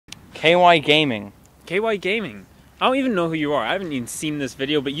KYGaming. KYGaming. I don't even know who you are. I haven't even seen this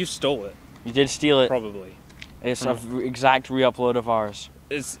video, but you stole it. You did steal it. Probably. It's an exact re-upload of ours.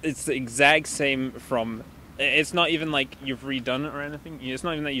 It's the exact same from... It's not even like you've redone it or anything. It's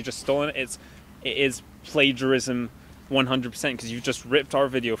not even that you just stolen it. It is plagiarism 100% because you've just ripped our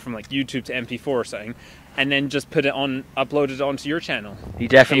video from like YouTube to MP4 or something and then just uploaded it onto your channel. He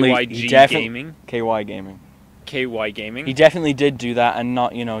definitely... KYGaming. KYGaming. KYGaming. He definitely did do that and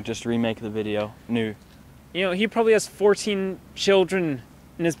not, you know, just remake the video new. You know, he probably has 14 children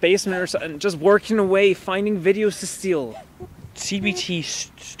in his basement or something, just working away, finding videos to steal. CBT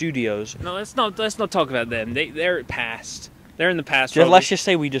Studios. No, let's not talk about them. They're past. They're in the past. Let's just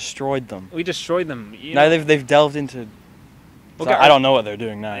say we destroyed them. We destroyed them. Now they've delved into... I don't know what they're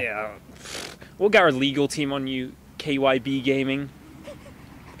doing now. Yeah. We'll get our legal team on you, KYB Gaming.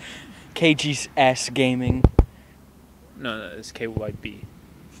 KGS Gaming. No, it's KYB.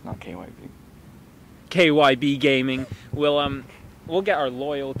 It's not KYB. KYB Gaming. We'll get our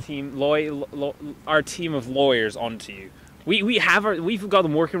loyal team, our team of lawyers onto you. We've got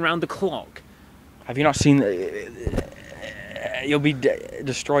them working around the clock. Have you not seen? You'll be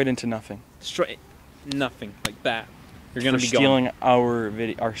destroyed into nothing. Nothing like that. You're gonna be stealing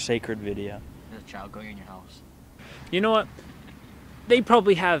our sacred video. There's a child going in your house. You know what? They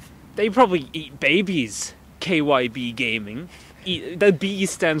probably eat babies. KYB Gaming. The B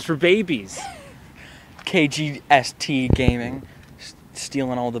stands for babies. KGST Gaming.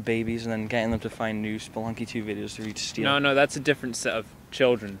 Stealing all the babies and then getting them to find new Spelunky 2 videos to steal. No, that's a different set of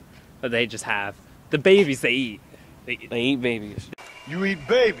children that they just have. The babies they eat. They eat babies. You eat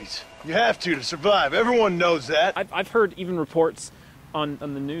babies. You have to survive. Everyone knows that. I've heard even reports on the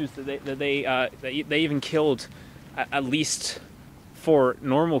news that they even killed at least 4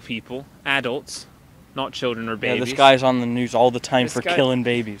 normal people, adults, not children or babies. Yeah, this guy's on the news all the time for killing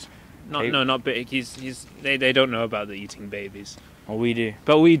babies. No, not big. They don't know about the eating babies. Well, we do.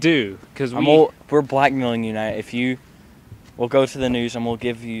 But we do, because we're blackmailing you now. We'll go to the news and we'll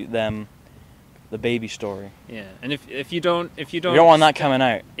give them the baby story. Yeah, and if you don't want that coming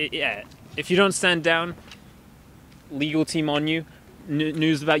out. Yeah, if you don't stand down, legal team on you.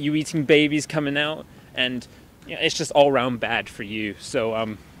 News about you eating babies coming out, and it's just all round bad for you.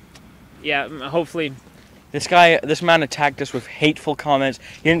 So yeah, hopefully. This man attacked us with hateful comments.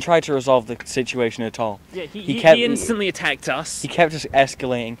 He didn't try to resolve the situation at all. Yeah, he instantly attacked us. He kept us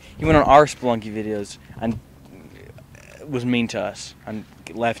escalating. He went on our Spelunky videos and was mean to us and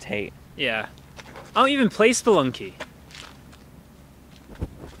left hate. Yeah. I don't even play Spelunky.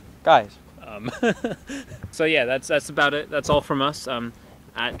 Guys. So yeah, that's about it. That's all from us at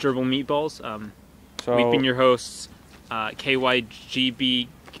Gerbil Meatballs. So we've been your hosts, KYGB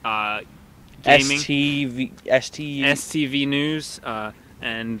Gaming, STV News,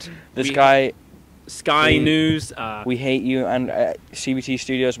 and Sky News. We hate you, and CBT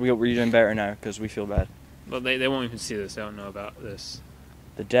Studios. We hope we're doing better now because we feel bad. Well, they won't even see this. They don't know about this.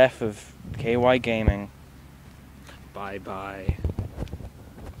 The death of KYGaming. Bye.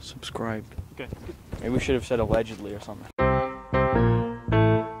 Subscribe. Okay. Maybe we should have said allegedly or something.